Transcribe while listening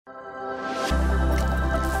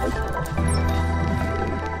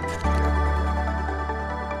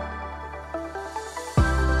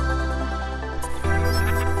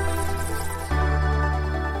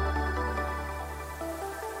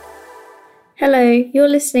Hello, you're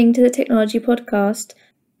listening to the Technology Podcast.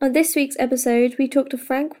 On this week's episode, we talk to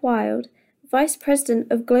Frank Wild, Vice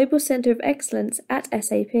President of Global Center of Excellence at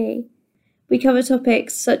SAP. We cover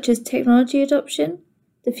topics such as technology adoption,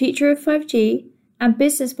 the future of 5G, and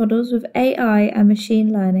business models with AI and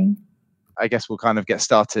machine learning. I guess we'll kind of get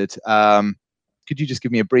started. Could you just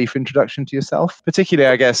give me a brief introduction to yourself?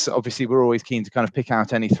 Particularly, I guess, obviously, we're always keen to kind of pick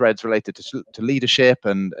out any threads related to leadership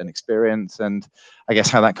and experience, and I guess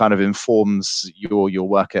how that kind of informs your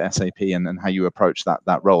work at SAP and how you approach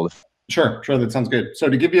that role. Sure, that sounds good. So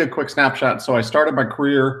to give you a quick snapshot, so I started my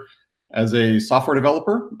career as a software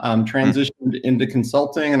developer, transitioned into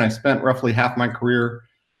consulting, and I spent roughly half my career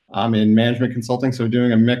in management consulting, so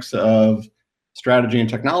doing a mix of strategy and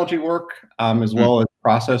technology work, as well as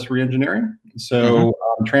process reengineering. So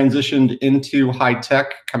transitioned into high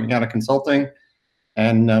tech coming out of consulting,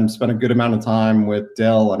 and spent a good amount of time with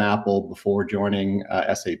Dell and Apple before joining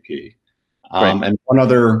SAP. And one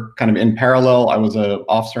other kind of in parallel, I was an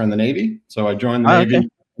officer in the Navy. So I joined the Navy.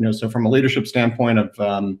 Okay. So from a leadership standpoint,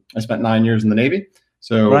 I spent 9 years in the Navy.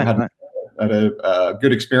 So had a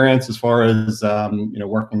good experience as far as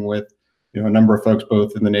working with a number of folks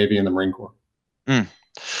both in the Navy and the Marine Corps.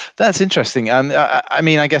 That's interesting. I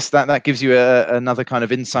mean, I guess that gives you another kind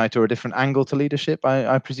of insight or a different angle to leadership,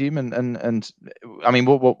 I presume. And I mean,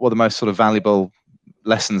 what were the most sort of valuable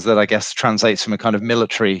lessons that I guess translates from a kind of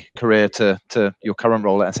military career to your current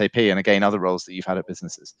role at SAP, and again other roles that you've had at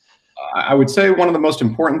businesses? I would say one of the most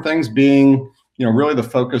important things being really the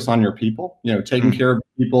focus on your people, taking care of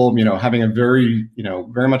people, having a very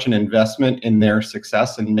much an investment in their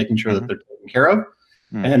success and making sure that they're taken care of.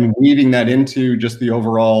 And weaving that into just the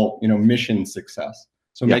overall, mission success.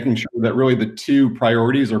 So making sure that really the two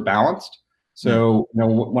priorities are balanced. So,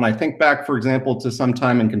 when I think back, for example, to some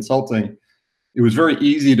time in consulting, it was very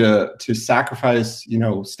easy to sacrifice,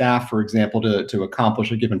 staff, for example, to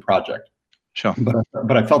accomplish a given project. Sure.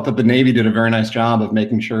 But I felt that the Navy did a very nice job of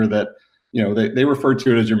making sure that, they referred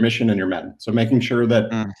to it as your mission and your men. So making sure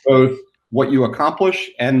that both what you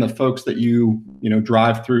accomplish and the folks that you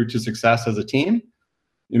drive through to success as a team,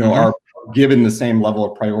 are given the same level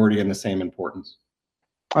of priority and the same importance.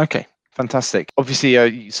 Okay, fantastic. Obviously,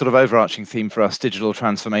 a sort of overarching theme for us, digital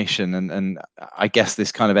transformation, and I guess this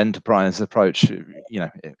kind of enterprise approach,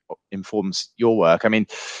 it informs your work. I mean,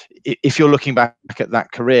 if you're looking back at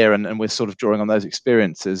that career and we're sort of drawing on those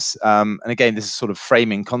experiences, and again, this is sort of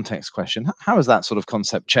framing context question, how has that sort of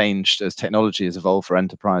concept changed as technology has evolved for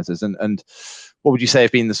enterprises? And what would you say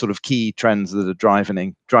have been the sort of key trends that are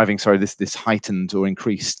driving this heightened or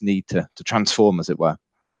increased need to transform, as it were?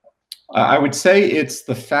 I would say it's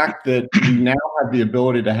the fact that you now have the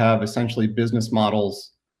ability to have essentially business models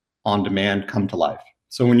on demand come to life.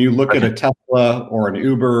 So when you look at a Tesla or an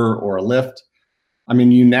Uber or a Lyft, I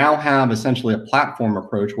mean, you now have essentially a platform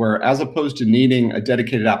approach where, as opposed to needing a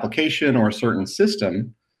dedicated application or a certain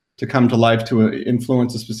system to come to life to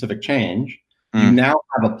influence a specific change, you now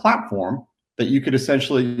have a platform that you could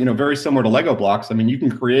essentially, very similar to Lego blocks. I mean, you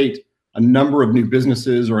can create a number of new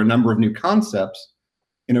businesses or a number of new concepts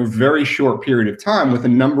in a very short period of time with a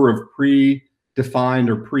number of pre-defined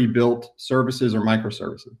or pre-built services or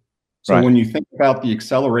microservices. So when you think about the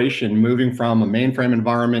acceleration moving from a mainframe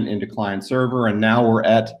environment into client server, and now we're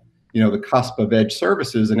at the cusp of edge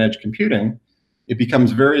services and edge computing, it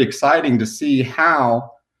becomes very exciting to see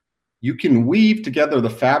how you can weave together the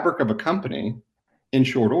fabric of a company in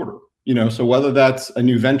short order. So whether that's a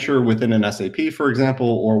new venture within an SAP, for example,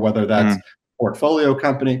 or whether that's a portfolio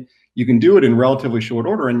company, you can do it in relatively short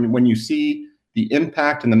order. And when you see the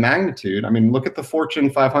impact and the magnitude, I mean, look at the Fortune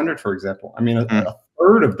 500, for example. I mean, a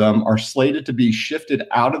third of them are slated to be shifted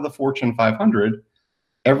out of the Fortune 500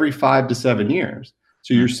 every 5 to 7 years.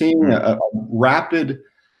 So you're seeing a rapid,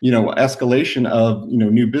 escalation of,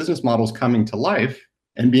 new business models coming to life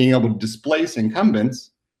and being able to displace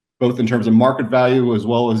incumbents, both in terms of market value as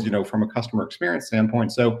well as, from a customer experience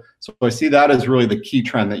standpoint. So I see that as really the key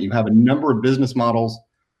trend, that you have a number of business models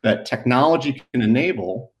that technology can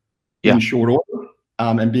enable in short order,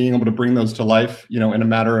 and being able to bring those to life, in a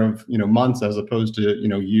matter of, months as opposed to,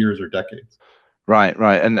 years or decades. Right.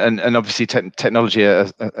 And obviously technology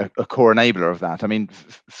a core enabler of that. I mean,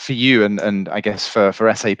 for you and I guess for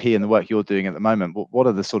SAP and the work you're doing at the moment, what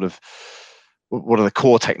are the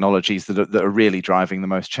core technologies that are really driving the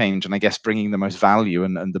most change, and I guess bringing the most value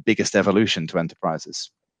and the biggest evolution to enterprises?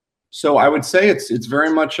 So I would say it's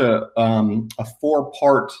very much a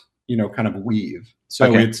 4-part, kind of weave.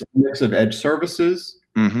 So it's a mix of edge services,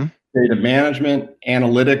 data management,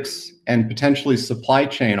 analytics, and potentially supply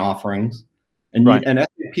chain offerings. And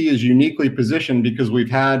SAP is uniquely positioned because we've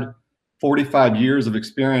had 45 years of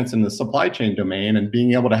experience in the supply chain domain and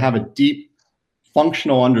being able to have a deep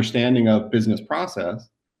functional understanding of business process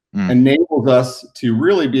enables us to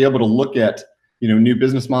really be able to look at new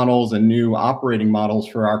business models and new operating models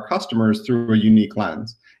for our customers through a unique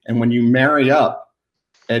lens. And when you marry up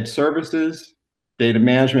edge services, data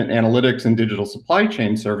management, analytics, and digital supply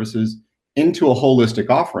chain services into a holistic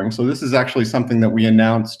offering. So this is actually something that we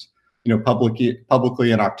announced,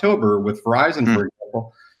 publicly in October with Verizon, for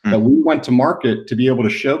example, that we went to market to be able to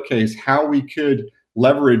showcase how we could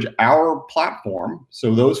leverage our platform.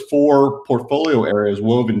 So those 4 portfolio areas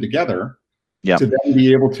woven together to then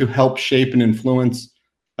be able to help shape and influence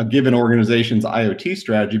a given organization's IoT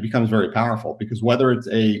strategy becomes very powerful, because whether it's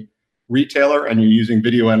a retailer and you're using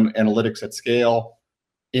video analytics at scale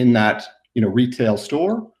in that retail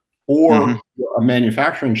store, or a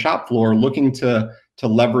manufacturing shop floor looking to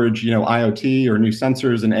leverage IoT or new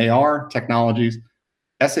sensors and AR technologies,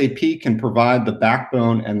 SAP can provide the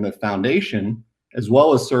backbone and the foundation, as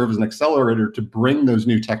well as serve as an accelerator to bring those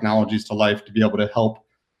new technologies to life, to be able to help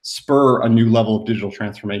spur a new level of digital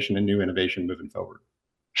transformation and new innovation moving forward.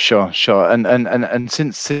 Sure. And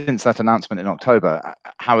since that announcement in October,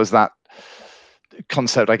 how has that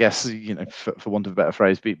concept, I guess, for want of a better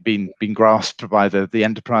phrase, been grasped by the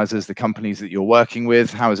enterprises, the companies that you're working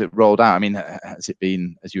with? How has it rolled out? I mean, has it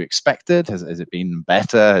been as you expected? Has it been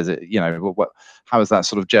better? Has it, how has that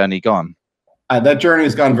sort of journey gone? That journey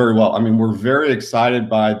has gone very well. I mean, we're very excited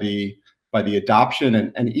by the adoption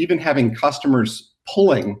and even having customers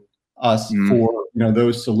pulling us for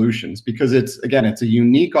those solutions, because it's a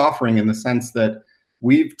unique offering in the sense that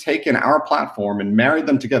we've taken our platform and married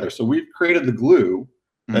them together. So we've created the glue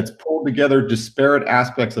that's pulled together disparate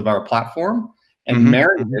aspects of our platform and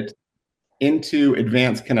married it into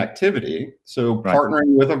advanced connectivity. So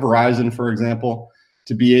partnering with a Verizon, for example,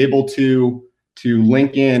 to be able to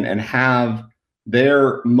link in and have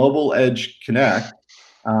their Mobile Edge Connect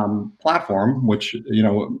platform, which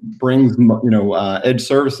brings edge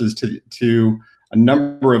services to a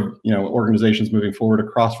number of organizations moving forward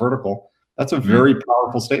across vertical. That's a very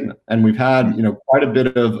powerful statement, and we've had quite a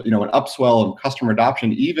bit of an upswell of customer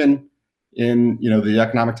adoption, even in the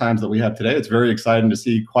economic times that we have today. It's very exciting to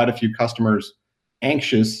see quite a few customers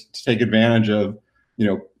anxious to take advantage of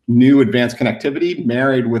new advanced connectivity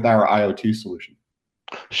married with our IoT solution.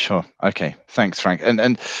 Sure. Okay. Thanks, Frank.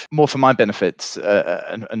 And more for my benefit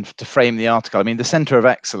and to frame the article, I mean, the Center of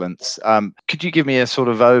Excellence, could you give me a sort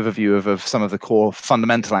of overview of some of the core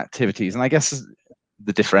fundamental activities, and I guess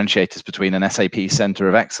the differentiators between an SAP Center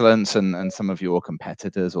of Excellence and some of your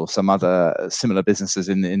competitors or some other similar businesses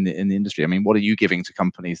in the industry? I mean, what are you giving to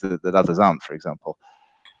companies that others aren't, for example?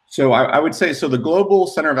 So I would say, the Global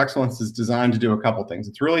Center of Excellence is designed to do a couple things.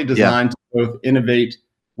 It's really designed to both innovate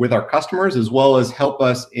with our customers as well as help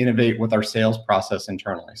us innovate with our sales process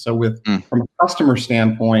internally. So from a customer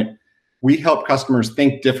standpoint, we help customers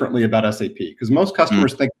think differently about SAP, because most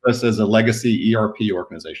customers think of us as a legacy ERP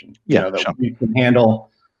organization. That we can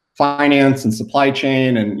handle finance and supply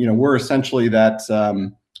chain, and we're essentially that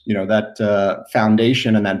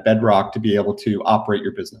foundation and that bedrock to be able to operate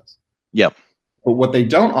your business. Yep. But what they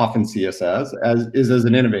don't often see us as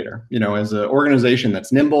an innovator, as an organization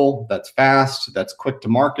that's nimble, that's fast, that's quick to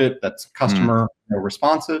market, that's customer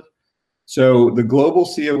responsive. So the global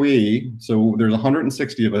COE, so there's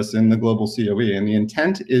 160 of us in the global COE, and the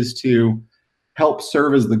intent is to help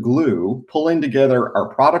serve as the glue, pulling together our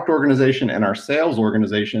product organization and our sales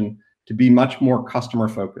organization to be much more customer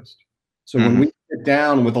focused. So when we sit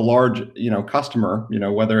down with a large, customer,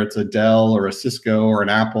 whether it's a Dell or a Cisco or an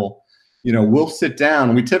Apple, we'll sit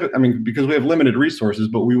down. Because we have limited resources,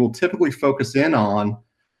 but we will typically focus in on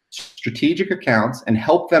strategic accounts and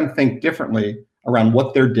help them think differently around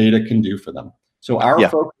what their data can do for them. So our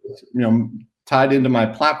focus, tied into my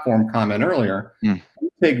platform comment earlier, we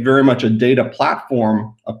take very much a data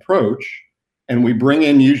platform approach, and we bring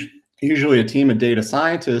in usually a team of data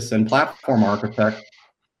scientists and platform architects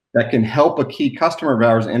that can help a key customer of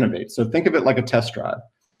ours innovate. So think of it like a test drive.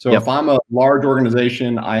 So if I'm a large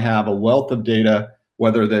organization, I have a wealth of data,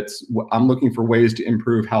 whether that's I'm looking for ways to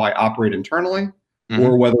improve how I operate internally,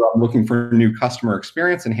 or whether I'm looking for new customer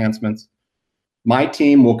experience enhancements. My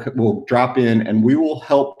team will drop in and we will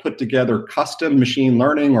help put together custom machine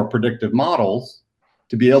learning or predictive models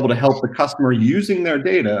to be able to help the customer using their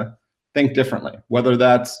data think differently, whether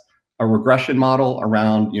that's a regression model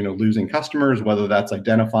around losing customers, whether that's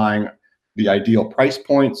identifying the ideal price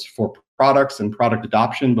points for products and product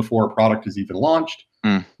adoption before a product is even launched.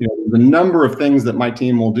 There's a number of things that my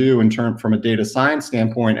team will do from a data science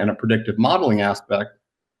standpoint and a predictive modeling aspect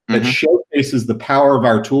that showcases the power of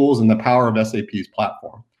our tools and the power of SAP's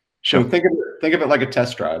platform. So think of it like a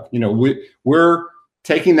test drive. You know, we're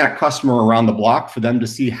taking that customer around the block for them to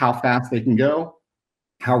see how fast they can go,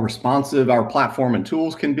 how responsive our platform and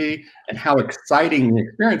tools can be, and how exciting the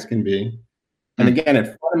experience can be. And again,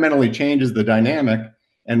 it fundamentally changes the dynamic.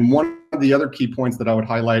 And one of the other key points that I would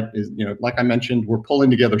highlight is, you know, like I mentioned, we're pulling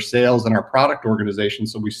together sales and our product organization,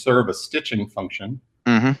 so we serve a stitching function.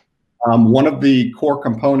 One of the core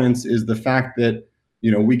components is the fact that,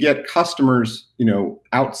 you know, we get customers, you know,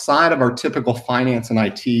 outside of our typical finance and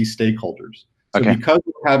IT stakeholders. So because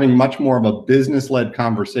we're having much more of a business-led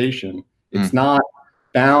conversation, it's not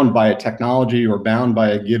bound by a technology or bound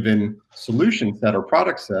by a given solution set or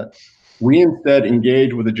product set. We instead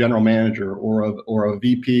engage with a general manager or a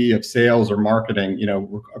VP of sales or marketing, you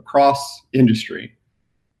know, across industry.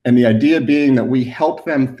 And the idea being that we help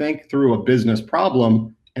them think through a business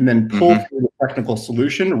problem and then pull through the technical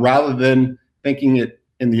solution rather than thinking it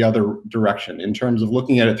in the other direction in terms of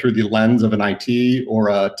looking at it through the lens of an IT or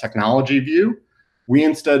a technology view. We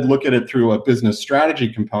instead look at it through a business strategy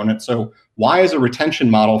component. So why is a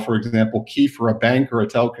retention model, for example, key for a bank or a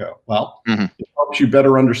telco? Well, it helps you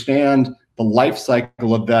better understand the life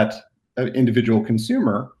cycle of that individual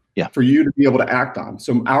consumer for you to be able to act on.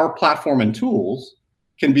 So our platform and tools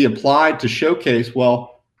can be applied to showcase, well,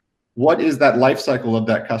 what is that life cycle of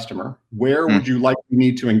that customer? Where would you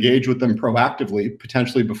need to engage with them proactively,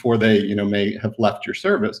 potentially before they, you know, may have left your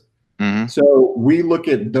service? So we look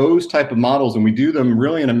at those type of models and we do them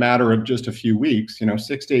really in a matter of just a few weeks. You know,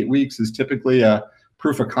 6 to 8 weeks is typically a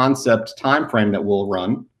proof of concept timeframe that we'll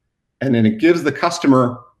run. And then it gives the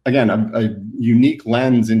customer, again, a unique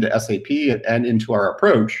lens into SAP and into our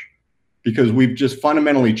approach, because we've just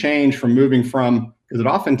fundamentally changed from moving from, because it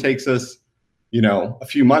often takes us, you know, a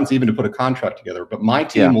few months even to put a contract together. But my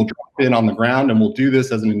team will drop in on the ground and we'll do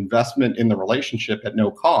this as an investment in the relationship at no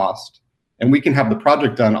cost. And we can have the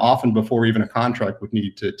project done often before even a contract would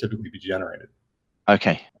need to typically be generated.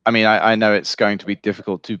 Okay. I mean, I know it's going to be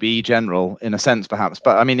difficult to be general in a sense, perhaps,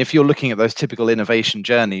 but I mean, if you're looking at those typical innovation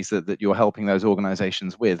journeys that you're helping those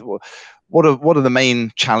organizations with, what are the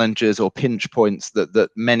main challenges or pinch points that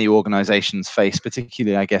many organizations face,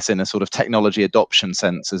 particularly, I guess, in a sort of technology adoption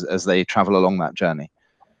sense as they travel along that journey?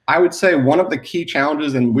 I would say one of the key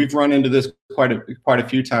challenges, and we've run into this quite a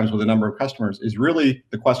few times with a number of customers, is really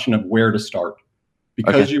the question of where to start.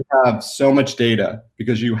 Because you have so much data,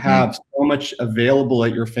 because you have so much available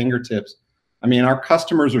at your fingertips. I mean, our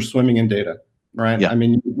customers are swimming in data, right? I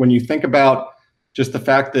mean, when you think about just the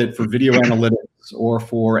fact that for video analytics or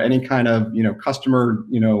for any kind of, you know, customer,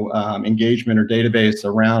 you know, engagement or database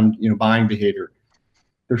around, you know, buying behavior,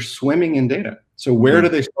 they're swimming in data. So where do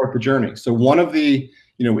they start the journey? So one of the,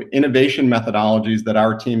 you know, innovation methodologies that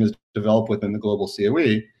our team has developed within the global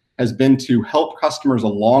COE has been to help customers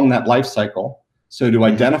along that life cycle. So to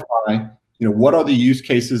identify, you know, what are the use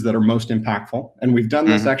cases that are most impactful? And we've done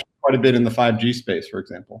this actually quite a bit in the 5G space, for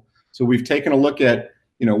example. So we've taken a look at,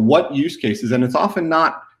 you know, what use cases, and it's often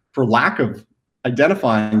not for lack of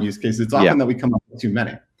identifying use cases, it's often that we come up with too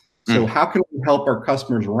many. So how can we help our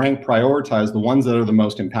customers rank, prioritize the ones that are the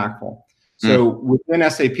most impactful? So within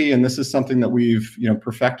SAP, and this is something that we've, you know,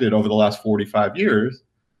 perfected over the last 45 years,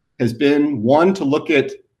 has been one, to look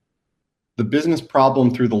at the business problem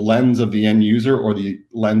through the lens of the end user or the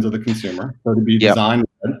lens of the consumer, so to be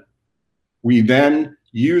design-led. We then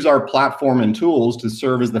use our platform and tools to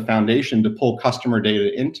serve as the foundation to pull customer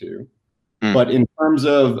data into. But in terms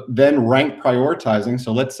of then rank prioritizing,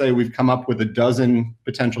 so let's say we've come up with a dozen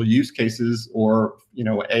potential use cases or, you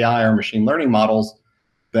know, AI or machine learning models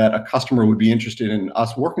that a customer would be interested in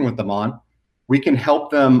us working with them on. We can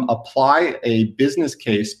help them apply a business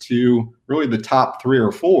case to really the top 3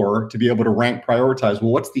 or 4 to be able to rank, prioritize.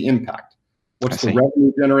 Well, what's the impact? What's the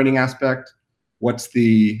revenue generating aspect? What's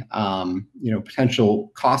the you know,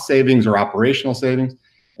 potential cost savings or operational savings?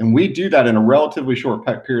 And we do that in a relatively short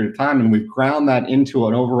period of time, and we've ground that into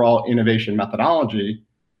an overall innovation methodology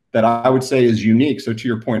that I would say is unique. So to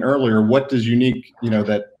your point earlier, what does unique, you know,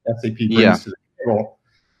 that SAP brings to the table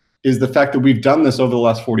is the fact that we've done this over the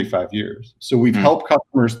last 45 years. So we've helped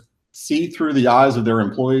customers see through the eyes of their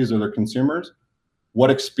employees or their consumers,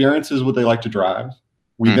 what experiences would they like to drive.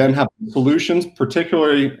 We then have solutions,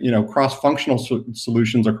 particularly, you know, cross-functional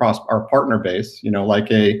solutions across our partner base, you know,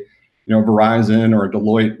 like a, you know, Verizon or a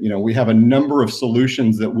Deloitte. You know, we have a number of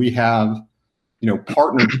solutions that we have, you know,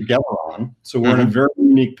 partnered together on. So we're in a very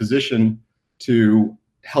unique position to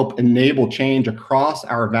help enable change across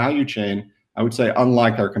our value chain, I would say,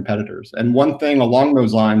 unlike our competitors. And one thing along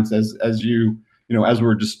those lines, as you know, as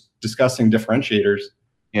we're just discussing differentiators,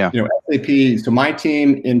 you know, SAP, so my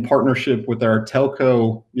team in partnership with our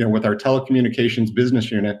telco, you know, with our telecommunications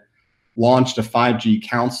business unit, launched a 5G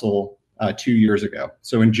council 2 years ago.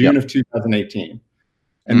 So in June of 2018.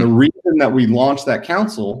 And the reason that we launched that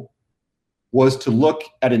council was to look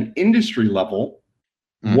at an industry level,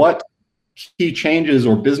 what key changes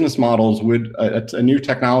or business models would a new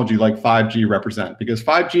technology like 5G represent? Because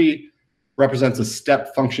 5G represents a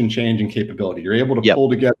step function change in capability. You're able to pull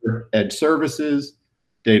together edge services,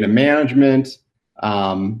 data management,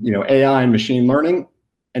 AI and machine learning,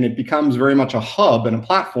 and it becomes very much a hub and a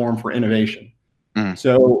platform for innovation.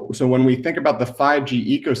 So when we think about the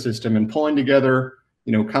 5G ecosystem and pulling together,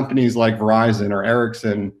 companies like Verizon or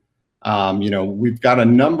Ericsson, we've got a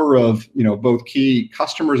number of, both key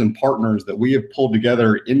customers and partners that we have pulled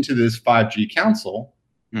together into this 5G council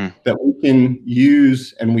that we can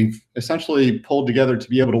use, and we've essentially pulled together to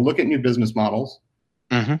be able to look at new business models,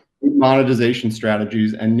 new monetization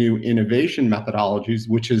strategies, and new innovation methodologies,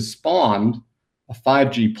 which has spawned a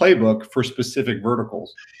 5G playbook for specific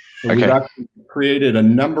verticals. So we've actually created a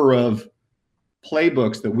number of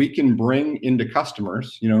playbooks that we can bring into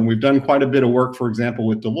customers, and we've done quite a bit of work, for example,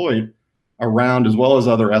 with Deloitte around, as well as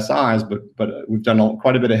other SIs, but we've done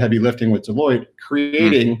quite a bit of heavy lifting with Deloitte,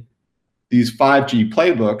 creating these 5G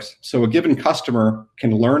playbooks. So a given customer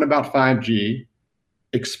can learn about 5G,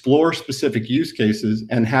 explore specific use cases,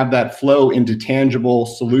 and have that flow into tangible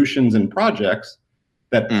solutions and projects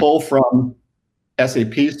that pull from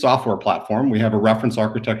SAP's software platform. We have a reference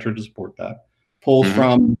architecture to support that. Pulls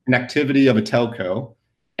from connectivity of a telco,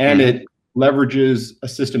 and it leverages a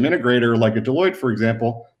system integrator like a Deloitte, for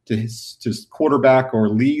example, to quarterback or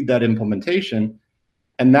lead that implementation.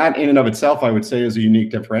 And that in and of itself, I would say, is a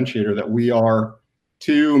unique differentiator that we are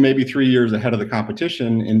 2, maybe 3 years ahead of the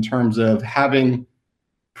competition in terms of having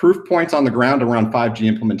proof points on the ground around 5G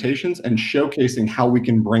implementations and showcasing how we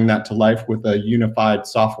can bring that to life with a unified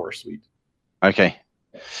software suite. Okay.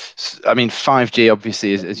 I mean, 5G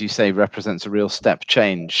obviously, as you say, represents a real step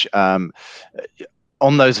change.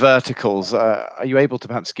 On those verticals, are you able to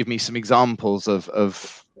perhaps give me some examples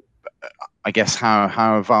of I guess,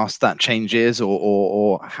 how vast that change is,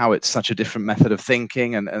 or how it's such a different method of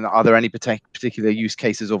thinking? And are there any particular use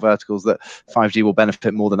cases or verticals that 5G will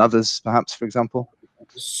benefit more than others, perhaps, for example?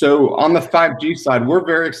 So on the 5G side, we're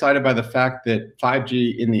very excited by the fact that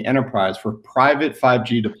 5G in the enterprise for private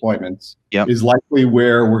 5G deployments is likely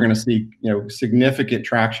where we're going to see significant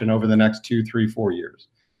traction over the next 2, 3, 4 years.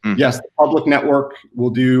 Yes, the public network will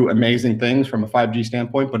do amazing things from a 5G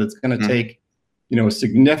standpoint, but it's going to take a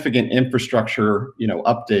significant infrastructure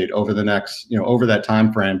update over the next over that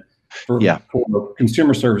time frame for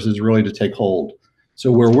consumer services really to take hold.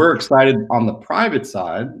 So where we're excited on the private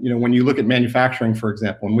side, when you look at manufacturing, for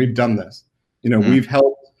example, and we've done this, we've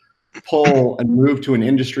helped pull and move to an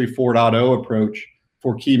industry 4.0 approach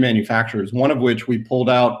for key manufacturers, one of which we pulled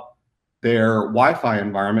out their Wi-Fi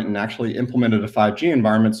environment and actually implemented a 5G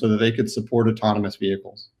environment so that they could support autonomous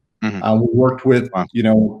vehicles. We worked with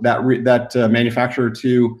that manufacturer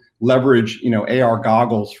to leverage AR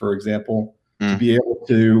goggles, for example, to be able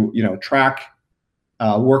to track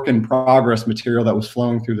work in progress material that was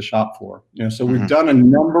flowing through the shop floor. So we've done a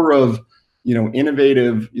number of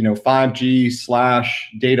innovative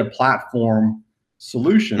 5G/data platform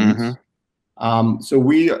solutions. So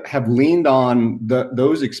we have leaned on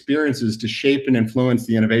those experiences to shape and influence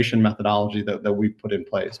the innovation methodology that we've put in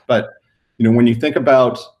place. But when you think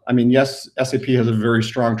about, yes, SAP has a very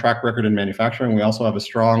strong track record in manufacturing. We also have a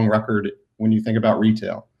strong record when you think about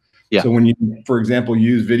retail. So when you, for example,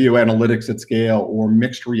 use video analytics at scale or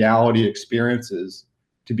mixed reality experiences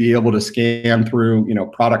to be able to scan through,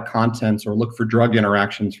 product contents or look for drug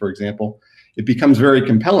interactions, for example, it becomes very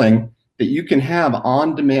compelling that you can have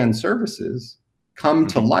on-demand services come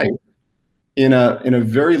to life in a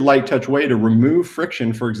very light touch way to remove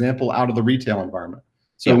friction, for example, out of the retail environment.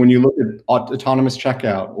 So when you look at autonomous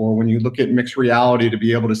checkout, or when you look at mixed reality to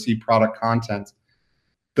be able to see product content,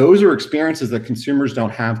 those are experiences that consumers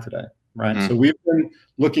don't have today, right? So we've been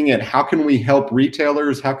looking at how can we help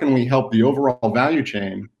retailers, how can we help the overall value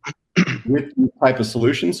chain with these type of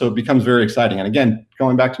solutions, so it becomes very exciting. And again,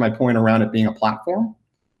 going back to my point around it being a platform,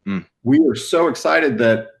 we are so excited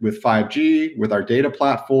that with 5G, with our data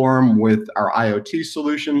platform, with our IoT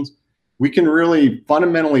solutions, we can really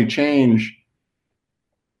fundamentally change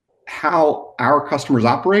how our customers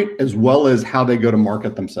operate as well as how they go to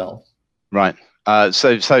market themselves. Right.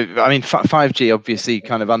 So 5G obviously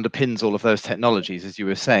kind of underpins all of those technologies, as you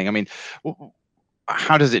were saying.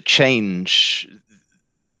 How does it change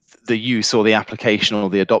the use or the application or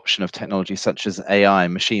the adoption of technology such as AI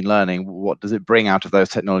and machine learning? What does it bring out of those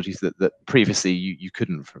technologies that previously you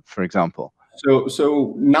couldn't, for example?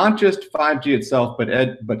 So not just 5G itself,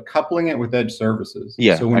 but coupling it with edge services.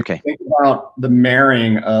 Yeah. So when you think about the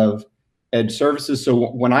marrying of edge services,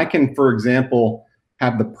 so when I can, for example,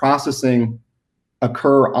 have the processing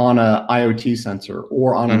occur on a IoT sensor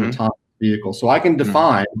or on an autonomous vehicle, so I can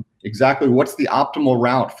define exactly what's the optimal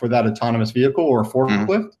route for that autonomous vehicle or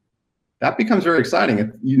forklift. That becomes very exciting. If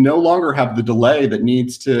you no longer have the delay that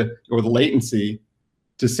needs to, or the latency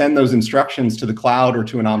to send those instructions to the cloud or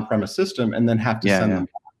to an on-premise system and then have to send them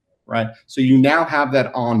back, right? So you now have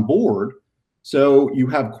that on board. So you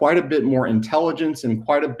have quite a bit more intelligence and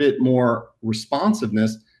quite a bit more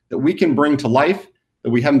responsiveness that we can bring to life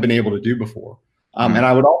that we haven't been able to do before. And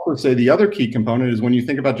I would also say the other key component is when you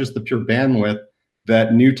think about just the pure bandwidth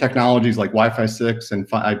that new technologies like Wi-Fi 6 and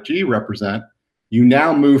 5G represent, you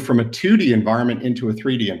now move from a 2D environment into a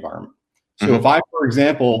 3D environment. So if I, for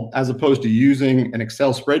example, as opposed to using an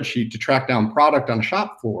Excel spreadsheet to track down product on a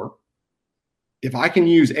shop floor, if I can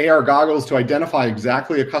use AR goggles to identify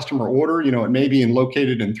exactly a customer order, it may be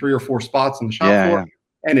located in 3 or 4 spots on the shop floor,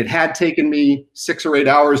 and it had taken me 6 or 8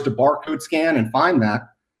 hours to barcode scan and find that.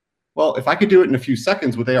 Well, if I could do it in a few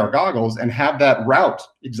seconds with AR goggles and have that route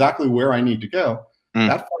exactly where I need to go,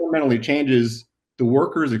 that fundamentally changes the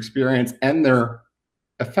worker's experience and their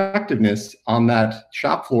effectiveness on that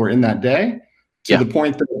shop floor in that day to the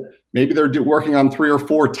point that maybe they're working on 3 or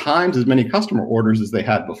 4 times as many customer orders as they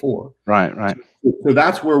had before. Right. So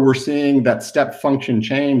that's where we're seeing that step function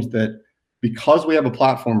change, that because we have a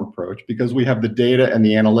platform approach, because we have the data and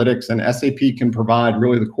the analytics, and SAP can provide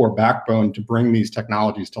really the core backbone to bring these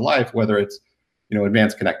technologies to life, whether it's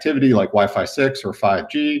advanced connectivity like Wi-Fi 6 or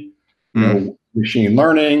 5G, machine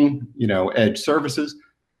learning, edge services.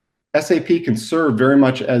 SAP can serve very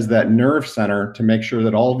much as that nerve center to make sure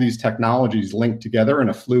that all of these technologies link together in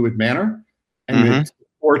a fluid manner and it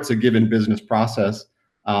supports a given business process.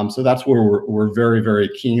 So that's where we're very, very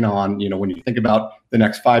keen on, when you think about the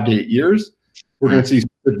next 5 to 8 years, we're going to see,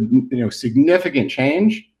 significant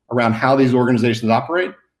change around how these organizations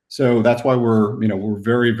operate. So that's why we're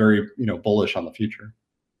very, very, bullish on the future.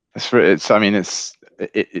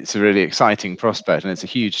 It's a really exciting prospect, and it's a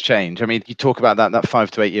huge change. I mean, you talk about that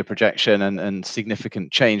 5 to 8 year projection and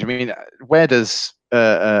significant change. I mean, where does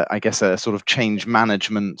I guess a sort of change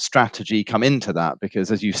management strategy come into that?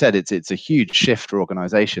 Because as you said, it's a huge shift for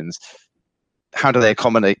organizations. How do they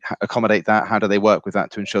accommodate that? How do they work with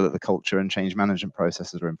that to ensure that the culture and change management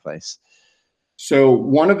processes are in place? So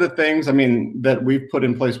one of the things, that we've put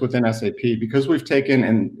in place within SAP, because we've taken,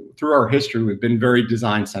 and through our history, we've been very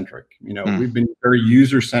design centric. We've been very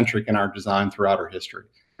user centric in our design throughout our history.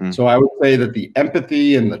 So I would say that the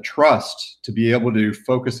empathy and the trust to be able to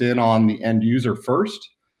focus in on the end user first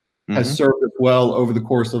has served us well over the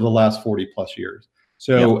course of the last 40 plus years.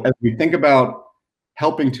 So as we think about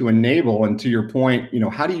helping to enable, and to your point,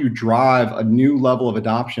 how do you drive a new level of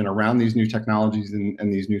adoption around these new technologies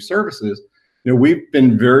and these new services? We've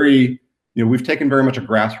been we've taken very much a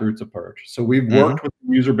grassroots approach. So we've worked with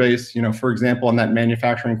the user base, for example, on that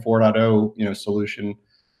manufacturing 4.0, solution.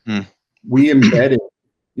 We embedded,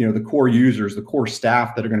 the core users, the core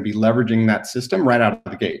staff that are going to be leveraging that system right out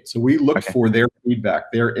of the gate. So we looked for their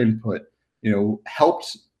feedback, their input,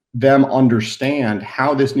 helped them understand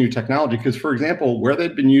how this new technology, because for example, where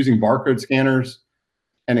they'd been using barcode scanners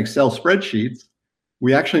and Excel spreadsheets,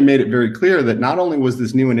 we actually made it very clear that not only was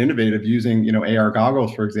this new and innovative using, AR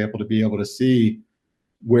goggles, for example, to be able to see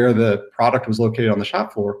where the product was located on the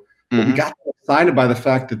shop floor, but we got excited by the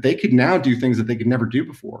fact that they could now do things that they could never do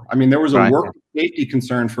before. There was a work safety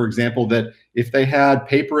concern, for example, that if they had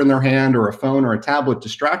paper in their hand or a phone or a tablet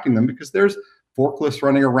distracting them, because there's forklifts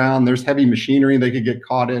running around, there's heavy machinery they could get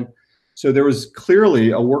caught in. So there was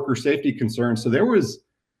clearly a worker safety concern. So there was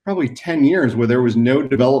probably 10 years where there was no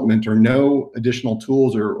development or no additional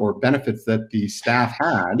tools or benefits that the staff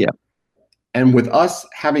had. And with us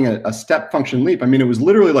having a step function leap, it was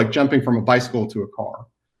literally like jumping from a bicycle to a car.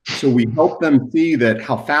 So we helped them see that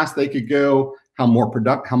how fast they could go, how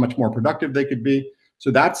much more productive they could be. So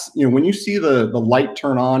that's, when you see the light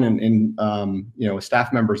turn on in a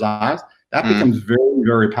staff member's eyes, that becomes very,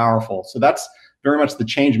 very powerful. So that's very much the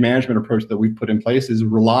change management approach that we've put in place, is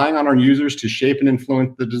relying on our users to shape and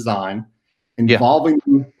influence the design, involving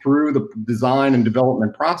them through the design and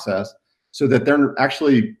development process so that they're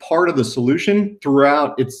actually part of the solution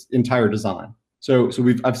throughout its entire design. So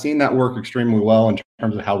I've seen that work extremely well in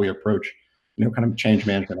terms of how we approach, kind of change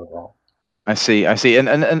management overall. I see.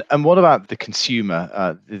 And what about the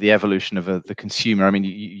consumer, the evolution of the consumer?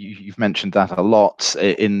 You've mentioned that a lot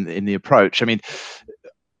in the approach.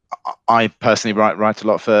 I personally write a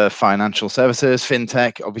lot for financial services,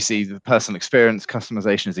 fintech. Obviously, the personal experience,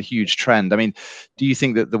 customization is a huge trend. I mean, do you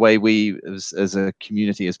think that the way we, as a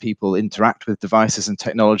community, as people interact with devices and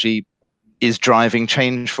technology, is driving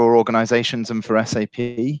change for organizations and for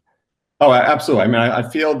SAP? Oh, absolutely. I mean, I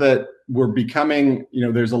feel that we're becoming,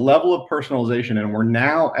 there's a level of personalization, and we're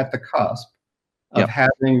now at the cusp of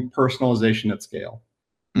having personalization at scale,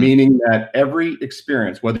 meaning that every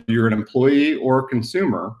experience, whether you're an employee or a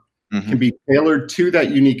consumer, can be tailored to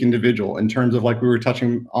that unique individual in terms of, like we were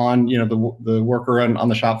touching on, the worker on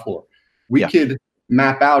the shop floor. We could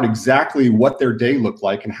map out exactly what their day looked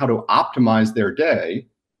like and how to optimize their day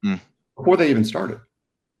before they even started,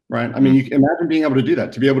 right? I mean, you can imagine being able to do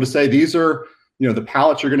that, to be able to say, these are, the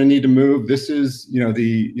pallets you're going to need to move. This is,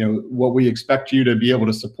 what we expect you to be able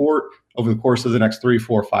to support over the course of the next 3,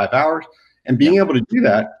 4, 5 hours. And being able to do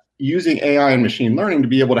that using AI and machine learning to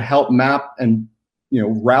be able to help map and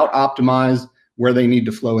route optimize where they need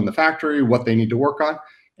to flow in the factory, what they need to work on.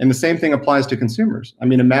 And the same thing applies to consumers. I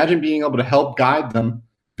mean, imagine being able to help guide them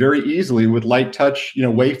very easily with light touch,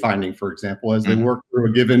 wayfinding, for example, as they work through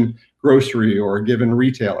a given grocery or a given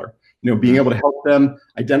retailer. Being able to help them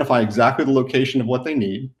identify exactly the location of what they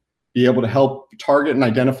need, be able to help target and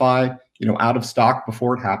identify, out of stock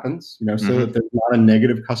before it happens, so that there's not a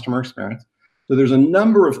negative customer experience. So there's a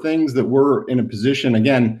number of things that we're in a position,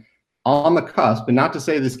 again, on the cusp, and not to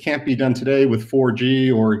say this can't be done today with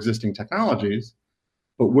 4G or existing technologies,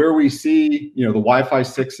 but where we see, the Wi-Fi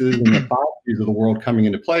 6s and the 5Gs of the world coming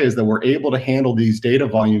into play is that we're able to handle these data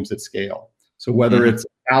volumes at scale. So whether it's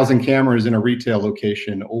 1,000 cameras in a retail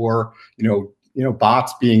location, or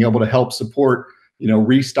bots being able to help support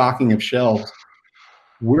restocking of shelves,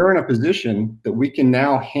 we're in a position that we can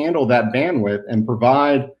now handle that bandwidth and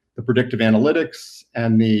provide the predictive analytics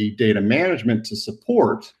and the data management to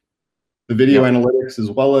support the video analytics,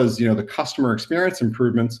 as well as the customer experience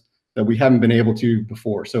improvements that we haven't been able to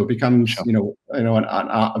before. So it becomes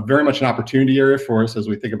very much an opportunity area for us as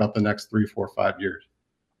we think about the next 3, 4, 5 years.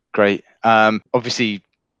 Great. Obviously,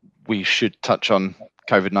 we should touch on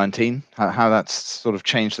COVID-19, how that's sort of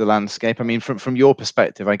changed the landscape. I mean, from your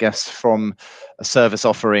perspective, I guess, from a service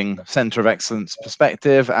offering center of excellence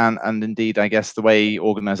perspective, and indeed, I guess, the way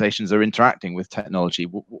organizations are interacting with technology,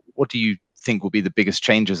 what do you think will be the biggest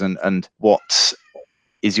changes, and what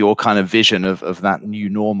is your kind of vision of that new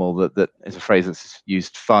normal that is a phrase that's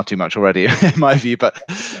used far too much already in my view, but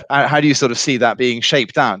how do you sort of see that being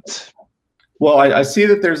shaped out? Well, I see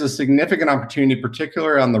that there's a significant opportunity,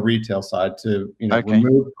 particularly on the retail side, to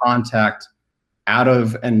remove contact out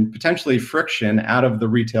of, and potentially friction out of, the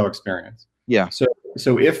retail experience. Yeah.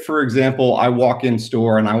 So if, for example, I walk in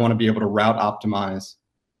store and I want to be able to route optimize,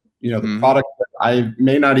 the product that I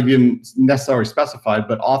may not even necessarily specified,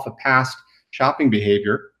 but off of past shopping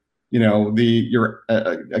behavior,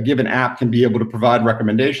 a given app can be able to provide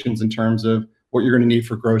recommendations in terms of what you're going to need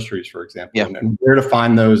for groceries, for example, and where to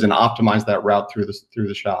find those and optimize that route through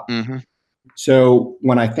the shop. So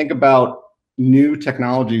when I think about new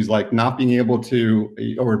technologies like not being able to,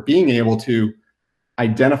 or being able to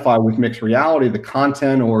identify with mixed reality the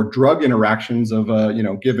content or drug interactions of a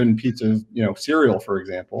given piece of cereal, for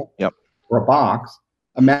example, or a box,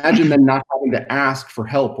 imagine them not having to ask for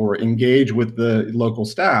help or engage with the local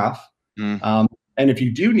staff. And if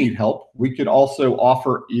you do need help, we could also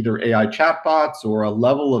offer either AI chatbots or a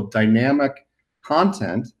level of dynamic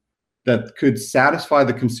content that could satisfy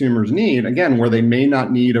the consumer's need, again, where they may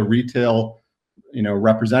not need a retail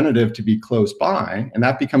representative to be close by. And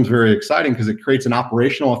that becomes very exciting because it creates an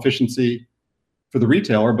operational efficiency for the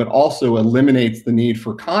retailer, but also eliminates the need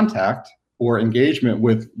for contact or engagement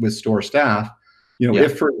with store staff.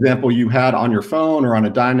 If, for example, you had on your phone or on a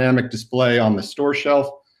dynamic display on the store shelf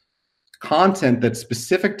content that's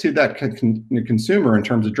specific to that consumer in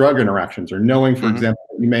terms of drug interactions, or knowing, for example,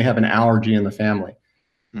 you may have an allergy in the family.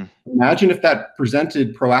 Imagine if that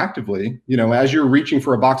presented proactively, as you're reaching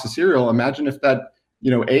for a box of cereal, imagine if that,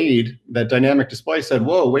 aid, that dynamic display said,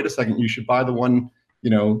 whoa, wait a second, you should buy the one,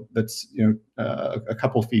 that's, a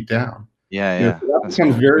couple feet down. So that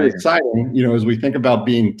becomes very exciting, as we think about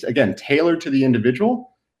being, again, tailored to the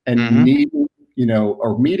individual and needing,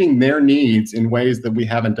 or meeting their needs in ways that we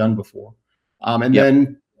haven't done before. And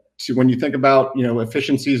then when you think about,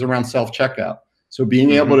 efficiencies around self-checkout, so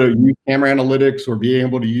being able to use camera analytics or being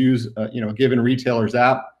able to use, a given retailer's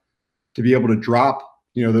app to be able to drop,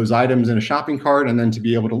 those items in a shopping cart and then to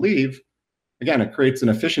be able to leave, again, it creates an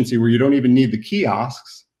efficiency where you don't even need the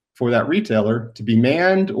kiosks for that retailer to be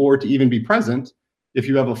manned or to even be present if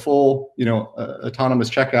you have a full, autonomous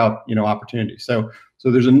checkout, opportunity. So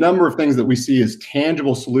there's a number of things that we see as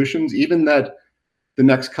tangible solutions, even that the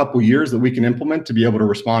next couple years that we can implement to be able to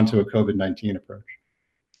respond to a COVID-19 approach.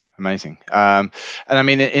 Amazing. And I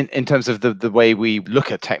mean, in terms of the way we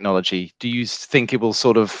look at technology, do you think it will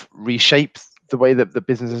sort of reshape the way that the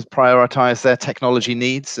businesses prioritize their technology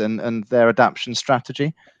needs and their adoption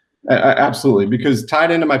strategy? Absolutely, because tied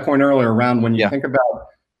into my point earlier around when you think about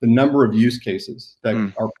the number of use cases that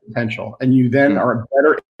are potential, and you then are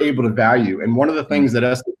better able to value. And one of the things that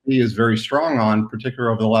SAP is very strong on,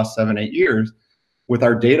 particularly over the last 7-8 years, with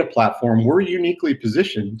our data platform, we're uniquely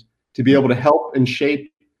positioned to be able to help and shape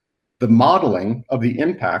the modeling of the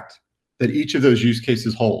impact that each of those use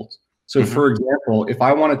cases holds. So for example, if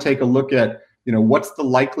I want to take a look at, what's the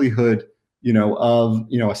likelihood, of,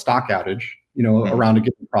 a stock outage, around a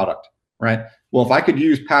given product, right? Well, if I could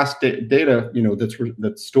use past data,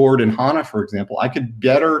 that's stored in HANA, for example, I could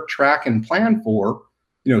better track and plan for,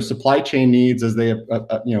 supply chain needs as they,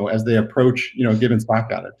 as they approach, a given stock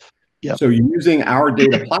outage. Yep. So using our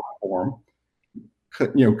data platform,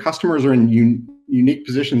 customers are in unique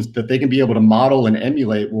positions that they can be able to model and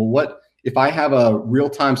emulate. Well, what if I have a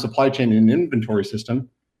real-time supply chain and inventory system?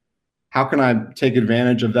 How can I take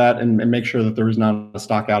advantage of that and make sure that there is not a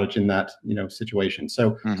stock outage in that situation?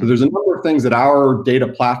 So, so there's a number of things that our data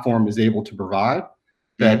platform is able to provide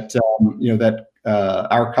that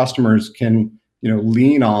our customers can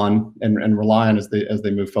lean on and rely on as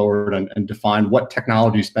they move forward and define what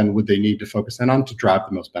technology spend would they need to focus in on to drive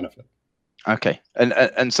the most benefit. Okay,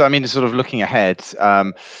 and so I mean, sort of looking ahead,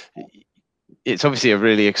 it's obviously a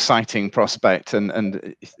really exciting prospect,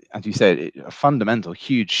 and as you said, a fundamental,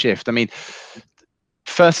 huge shift. I mean,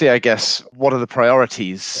 firstly, I guess, what are the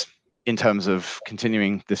priorities in terms of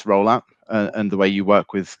continuing this rollout and the way you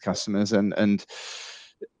work with customers, and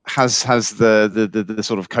has the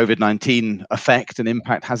sort of COVID-19 effect and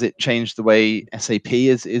impact, has it changed the way SAP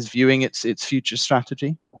is viewing its future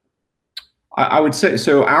strategy? I would say,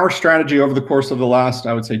 so our strategy over the course of the last,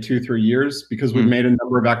 I would say 2-3 years, because we've made a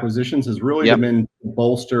number of acquisitions, has really been to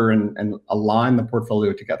bolster and align the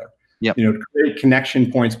portfolio together. To create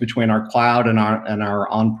connection points between our cloud and our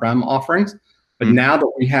on-prem offerings. But now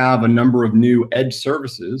that we have a number of new edge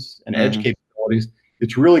services and edge capabilities,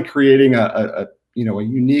 it's really creating a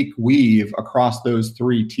unique weave across those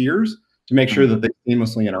 3 tiers to make sure that they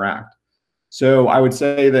seamlessly interact. So I would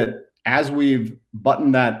say that as we've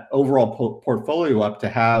buttoned that overall portfolio up to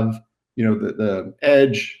have, the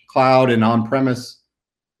edge, cloud, and on-premise,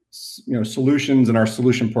 solutions in our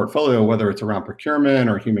solution portfolio, whether it's around procurement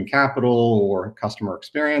or human capital or customer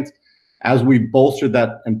experience, as we bolstered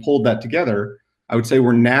that and pulled that together, I would say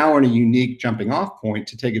we're now in a unique jumping off point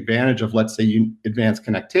to take advantage of, let's say, advanced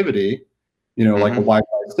connectivity, like a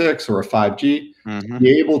Wi-Fi 6 or a 5G,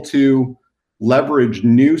 be able to leverage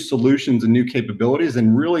new solutions and new capabilities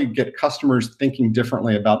and really get customers thinking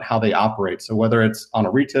differently about how they operate. So whether it's on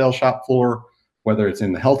a retail shop floor, whether it's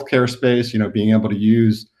in the healthcare space, being able to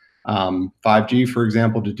use 5G, for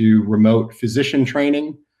example, to do remote physician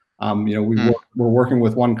training. We're working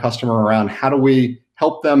with one customer around how do we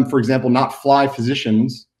help them, for example, not fly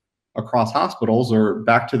physicians across hospitals or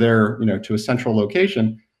back to their, to a central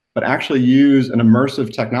location, but actually use an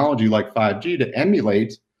immersive technology like 5G to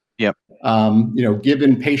emulate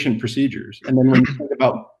given patient procedures. And then when you think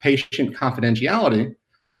about patient confidentiality,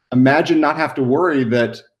 imagine not have to worry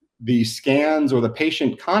that the scans or the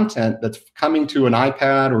patient content that's coming to an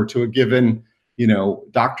iPad or to a given,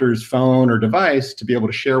 doctor's phone or device to be able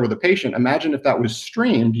to share with a patient. Imagine if that was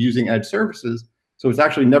streamed using edge services. So it's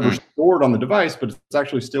actually never stored on the device, but it's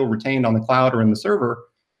actually still retained on the cloud or in the server.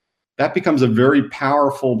 That becomes a very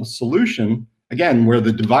powerful solution, again, where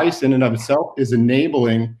the device in and of itself is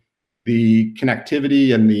enabling the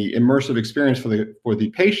connectivity and the immersive experience for the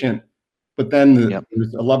patient, but then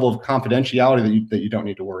there's a level of confidentiality that you don't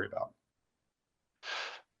need to worry about.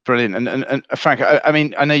 Brilliant. And Frank, I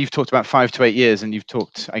mean, I know you've talked about 5 to 8 years, and you've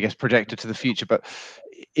talked, I guess, projected to the future, but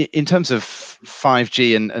in terms of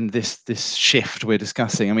 5G and this shift we're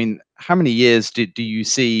discussing, I mean, how many years do you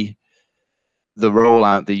see the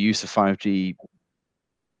rollout, the use of 5G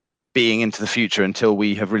being into the future until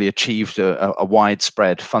we have really achieved a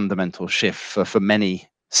widespread fundamental shift for many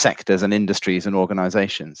sectors and industries and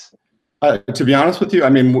organizations? To be honest with you, I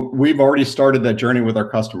mean, we've already started that journey with our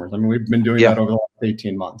customers. I mean, we've been doing that over the last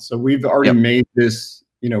 18 months. So we've already made this,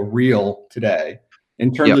 real today.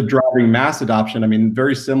 In terms of driving mass adoption, I mean,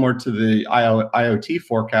 very similar to the IoT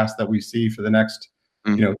forecast that we see for the next,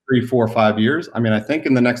 3, 4, 5 years. I mean, I think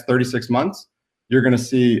in the next 36 months, you're going to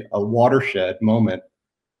see a watershed moment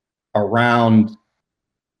around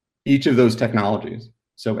each of those technologies.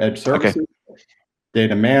 So edge services,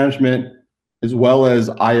 data management, as well as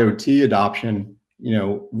IoT adoption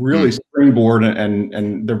really springboard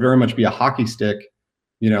and there very much be a hockey stick,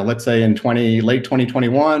 let's say in late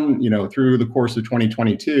 2021, through the course of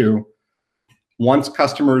 2022, once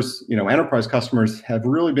customers, enterprise customers have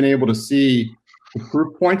really been able to see the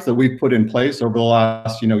proof points that we've put in place over the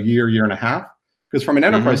last, year and a half. Because from an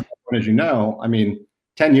enterprise standpoint, as you know,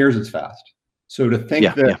 10 years is fast. So to think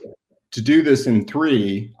to do this in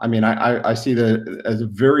 3, I see that as a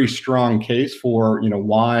very strong case for,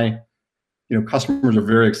 why, customers are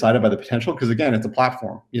very excited by the potential. Because again, it's a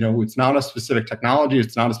platform. It's not a specific technology.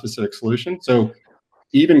 It's not a specific solution. So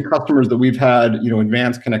even customers that we've had,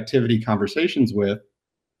 advanced connectivity conversations with,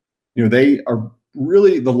 they are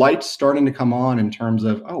really, the light's starting to come on in terms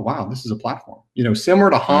of, oh, wow, this is a platform, similar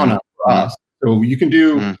to HANA for us. So you can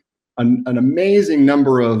do an amazing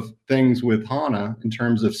number of things with HANA in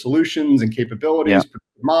terms of solutions and capabilities,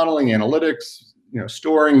 modeling, analytics,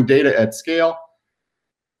 storing data at scale.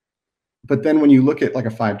 But then when you look at like a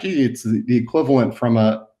 5G, it's the equivalent from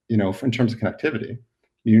in terms of connectivity.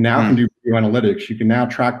 You now can do video analytics. You can now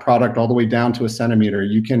track product all the way down to a centimeter.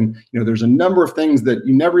 You can, there's a number of things that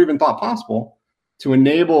you never even thought possible to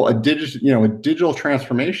enable a digital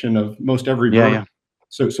transformation of most every vertical.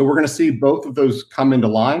 So we're going to see both of those come into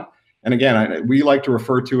line. And again, we like to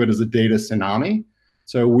refer to it as a data tsunami.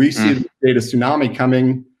 So we see the data tsunami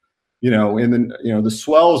coming, the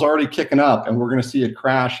swell is already kicking up, and we're going to see it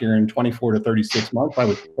crash here in 24 to 36 months, I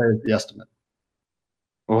would say is the estimate.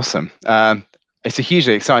 Awesome. It's a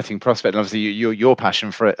hugely exciting prospect, and obviously your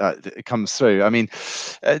passion for it comes through.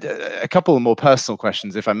 A couple of more personal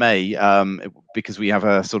questions, if I may, because we have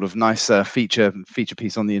a sort of nice feature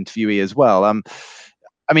piece on the interviewee as well.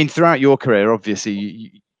 Throughout your career,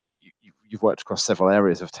 obviously, you've worked across several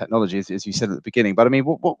areas of technology, as you said at the beginning. But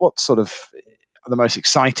what sort of are the most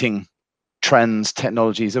exciting trends,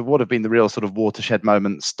 technologies, or what have been the real sort of watershed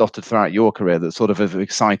moments dotted throughout your career that sort of have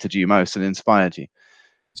excited you most and inspired you?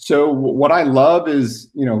 So what I love is,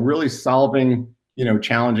 really solving,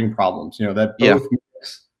 challenging problems, that both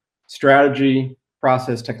mix strategy,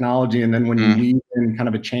 process, technology, and then when you weave in kind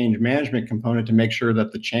of a change management component to make sure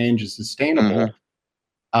that the change is sustainable.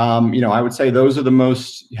 I would say those are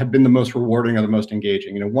have been the most rewarding or the most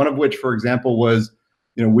engaging. One of which, for example, was,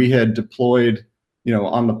 we had deployed,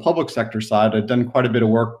 on the public sector side, I'd done quite a bit of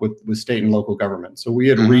work with state and local government. So we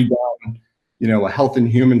had redone, a health and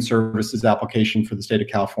human services application for the state of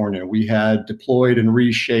California. We had deployed and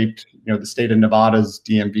reshaped, the state of Nevada's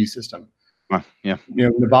DMV system.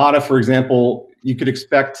 Nevada, for example, you could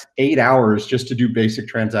expect 8 hours just to do basic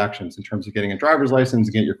transactions in terms of getting a driver's license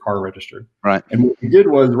and get your car registered. Right. And what we did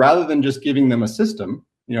was, rather than just giving them a system,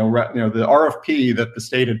 the RFP that the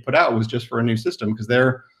state had put out was just for a new system because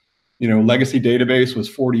their, legacy database was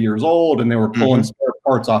 40 years old and they were pulling spare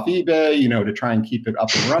parts off eBay, to try and keep it up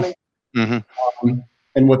and running.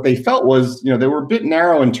 And what they felt was, they were a bit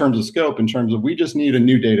narrow in terms of scope, in terms of we just need a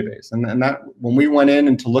new database. And that when we went in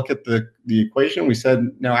and to look at the equation, we said,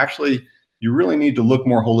 no, actually, you really need to look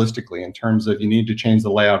more holistically in terms of you need to change the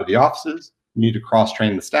layout of the offices, you need to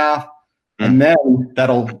cross-train the staff, and then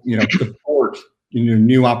that'll, support,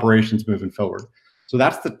 new operations moving forward. So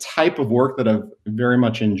that's the type of work that I've very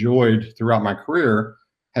much enjoyed throughout my career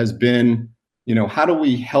has been, how do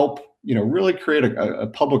we help really create a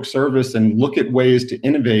public service and look at ways to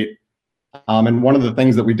innovate. And one of the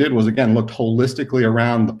things that we did was, again, looked holistically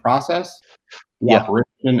around the process, the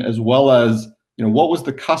operation, as well as, what was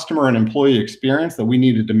the customer and employee experience that we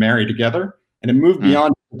needed to marry together. And it moved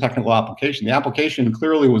beyond the technical application. The application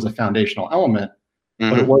clearly was a foundational element,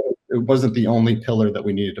 but it wasn't the only pillar that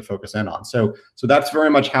we needed to focus in on. So that's very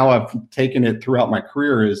much how I've taken it throughout my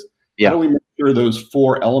career is, how do we make sure those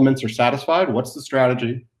 4 elements are satisfied? What's the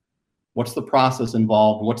strategy? What's the process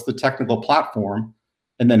involved? What's the technical platform?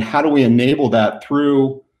 And then how do we enable that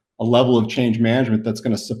through a level of change management that's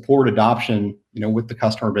going to support adoption, with the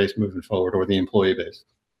customer base moving forward or the employee base?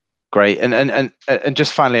 Great. And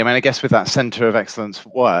just finally, I guess with that center of excellence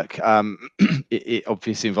work, it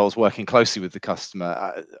obviously involves working closely with the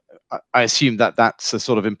customer. I assume that that's a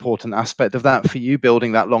sort of important aspect of that for you,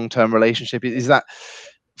 building that long-term relationship. Is that,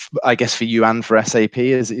 I guess, for you and for SAP,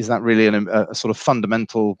 is that really a sort of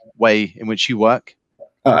fundamental way in which you work?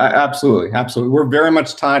 Absolutely. We're very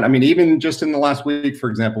much tied. Even just in the last week, for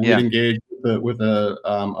example, we engaged with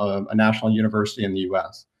a national university in the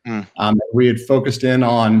U.S. We had focused in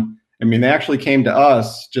on, they actually came to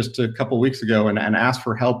us just a couple of weeks ago and asked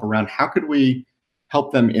for help around how could we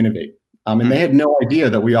help them innovate. And they had no idea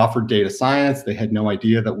that we offered data science. They had no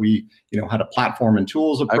idea that we, had a platform and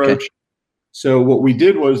tools approach. Okay. So what we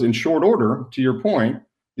did was, in short order, to your point,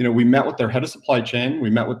 we met with their head of supply chain, we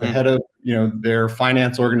met with the head of, their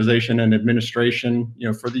finance organization and administration,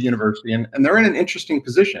 for the university. And they're in an interesting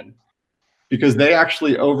position because they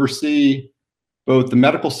actually oversee both the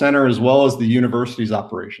medical center as well as the university's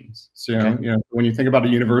operations. So, when you think about a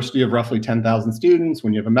university of roughly 10,000 students,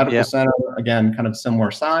 when you have a medical center, again, kind of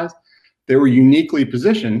similar size, they were uniquely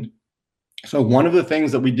positioned. So one of the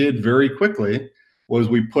things that we did very quickly was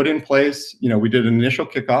we put in place, we did an initial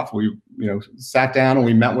kickoff. We, sat down and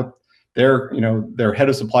we met with their head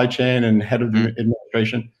of supply chain and head of the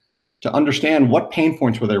administration to understand what pain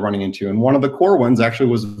points were they running into. And one of the core ones actually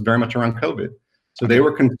was very much around COVID. So they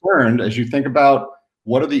were concerned, as you think about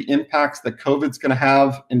what are the impacts that COVID's going to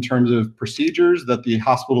have in terms of procedures that the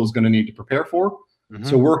hospital is going to need to prepare for.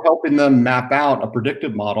 So we're helping them map out a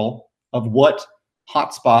predictive model of what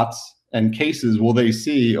hotspots and cases will they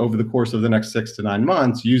see over the course of the next 6 to 9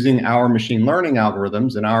 months using our machine learning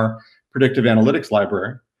algorithms and our predictive analytics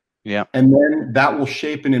library. And then that will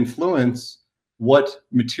shape and influence what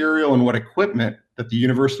material and what equipment that the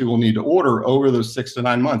university will need to order over those 6 to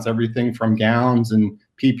 9 months, everything from gowns and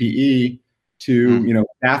PPE to,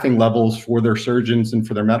 staffing levels for their surgeons and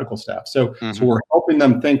for their medical staff. So we're helping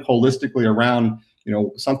them think holistically around,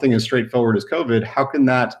 something as straightforward as COVID. How can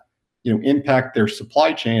that, impact their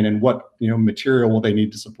supply chain, and what, material will they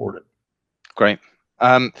need to support it? Great.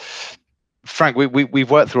 Frank,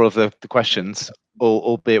 we've worked through all of the questions,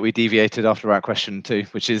 albeit we deviated after about question 2,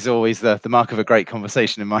 which is always the mark of a great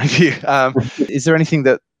conversation in my view. Is there anything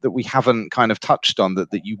that we haven't kind of touched on that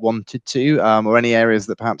you wanted to, or any areas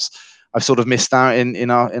that perhaps I've sort of missed out in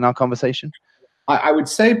our conversation? I would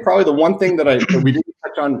say probably the one thing that we didn't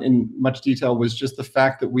touch on in much detail was just the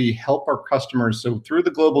fact that we help our customers. So through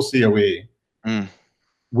the global COE,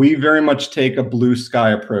 we very much take a blue sky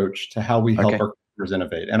approach to how we help our customers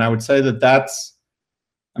innovate. And I would say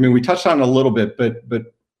we touched on it a little bit, but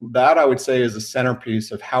that I would say is a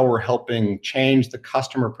centerpiece of how we're helping change the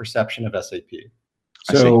customer perception of SAP.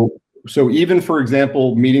 So even, for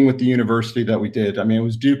example, meeting with the university that we did, it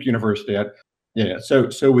was Duke University.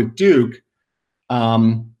 So with Duke,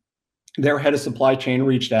 their head of supply chain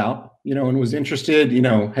reached out, and was interested,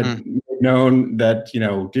 had known that,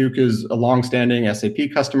 Duke is a longstanding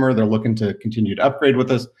SAP customer. They're looking to continue to upgrade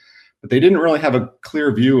with us, but they didn't really have a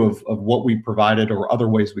clear view of what we provided or other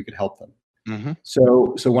ways we could help them.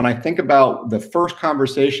 So when I think about the first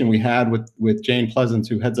conversation we had with Jane Pleasance,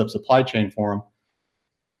 who heads up supply chain for them,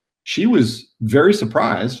 she was very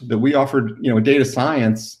surprised that we offered, a data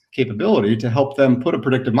science capability to help them put a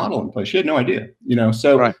predictive model in place. She had no idea,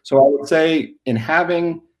 So I would say, in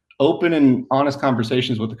having open and honest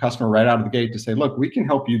conversations with the customer right out of the gate to say, look, we can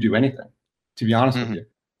help you do anything, to be honest with you.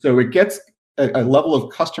 So it gets a level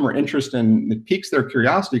of customer interest, and it piques their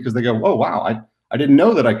curiosity because they go, oh, wow, I didn't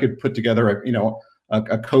know that I could put together a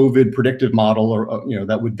COVID predictive model, or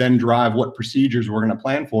that would then drive what procedures we're going to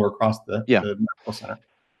plan for across the medical center.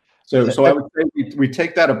 So I would say we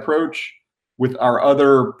take that approach with our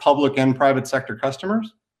other public and private sector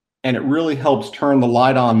customers, and it really helps turn the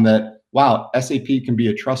light on that, wow, SAP can be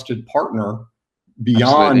a trusted partner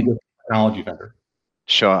beyond the technology vendor.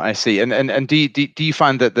 Sure, I see. And do you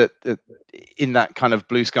find that in that kind of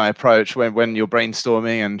blue sky approach, when you're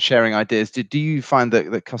brainstorming and sharing ideas, do you find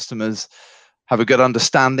that customers have a good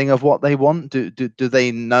understanding of what they want? Do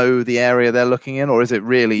they know the area they're looking in, or is it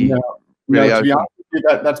really to be honest with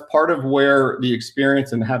you, that's part of where the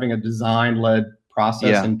experience and having a design-led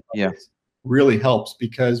process really helps,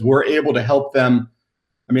 because we're able to help them.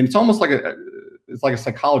 It's almost like a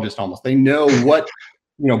psychologist almost. They know what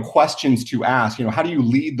questions to ask. How do you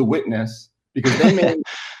lead the witness? Because they may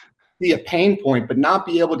see a pain point, but not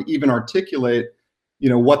be able to even articulate,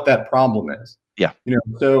 what that problem is.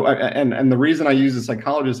 So and the reason I use a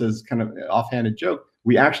psychologist as kind of offhanded joke,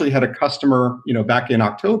 we actually had a customer, back in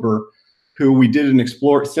October, who we did an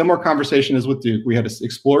similar conversation as with Duke. We had an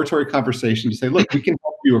exploratory conversation to say, look, we can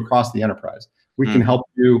help you across the enterprise. We can help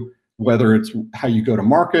you, whether it's how you go to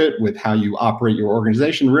market, with how you operate your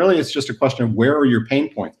organization. Really, it's just a question of where are your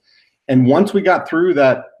pain points. And once we got through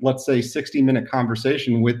that, let's say 60-minute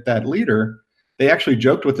conversation with that leader, they actually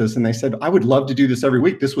joked with us and they said, I would love to do this every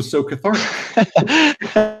week. This was so cathartic.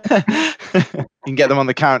 You can get them on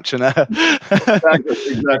the couch and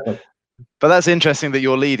Exactly. But that's interesting that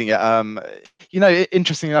you're leading it.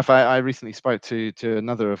 Interesting enough, I recently spoke to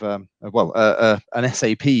another of an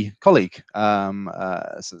SAP colleague,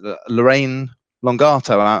 Lorraine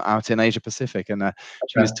Longato, out in Asia Pacific, and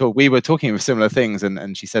we were talking of similar things,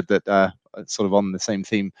 and she said that sort of on the same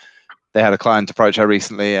theme, they had a client approach her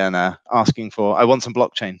recently and asking for, I want some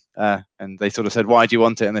blockchain. And they sort of said, why do you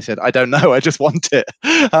want it? And they said, I don't know, I just want it.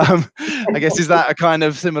 I guess, is that a kind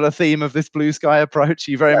of similar theme of this blue sky approach?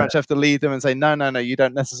 You very much have to lead them and say, no, you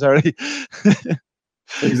don't necessarily.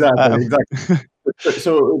 Exactly.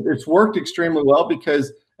 So it's worked extremely well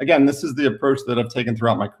because, again, this is the approach that I've taken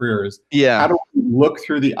throughout my career is how do we look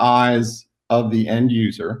through the eyes of the end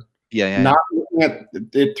user, not looking at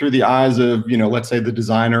it through the eyes of, let's say the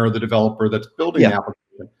designer or the developer that's building the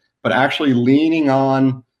application, but actually leaning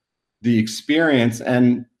on the experience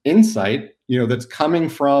and insight, that's coming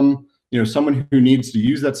from, someone who needs to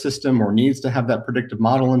use that system or needs to have that predictive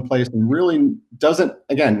model in place and really doesn't,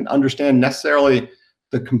 again, understand necessarily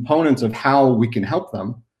the components of how we can help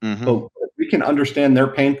them, but we can understand their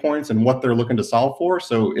pain points and what they're looking to solve for.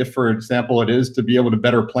 So if, for example, it is to be able to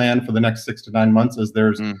better plan for the next 6 to 9 months, as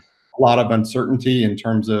there's a lot of uncertainty in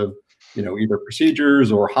terms of, either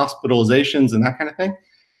procedures or hospitalizations and that kind of thing,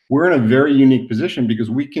 we're in a very unique position because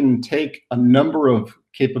we can take a number of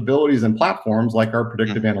capabilities and platforms like our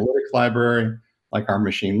predictive analytics library, like our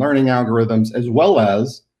machine learning algorithms, as well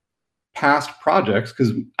as past projects.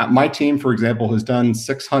 Because my team, for example, has done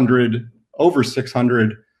over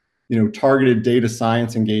 600, targeted data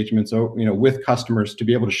science engagements, with customers to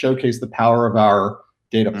be able to showcase the power of our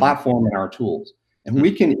data platform and our tools. And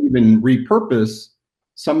we can even repurpose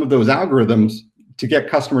some of those algorithms to get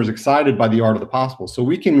customers excited by the art of the possible. So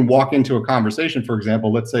we can walk into a conversation, for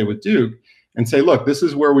example, let's say with Duke, and say, look, this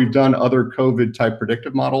is where we've done other COVID type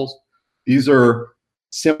predictive models. These are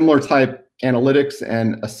similar type analytics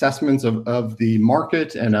and assessments of the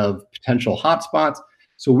market and of potential hotspots.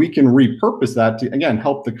 So we can repurpose that to, again,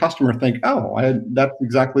 help the customer think, that's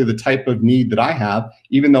exactly the type of need that I have,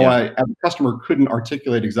 even though I, as a customer, couldn't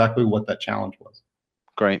articulate exactly what that challenge was.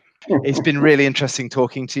 Great. It's been really interesting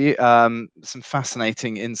talking to you. Some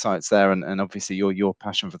fascinating insights there, and obviously your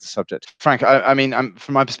passion for the subject. Frank, I mean,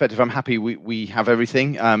 from my perspective, I'm happy we have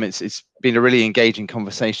everything. It's been a really engaging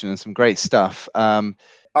conversation and some great stuff. All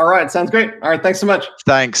right, sounds great. All right, thanks so much.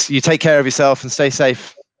 Thanks. You take care of yourself and stay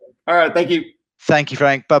safe. All right, thank you. Thank you,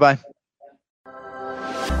 Frank. Bye-bye.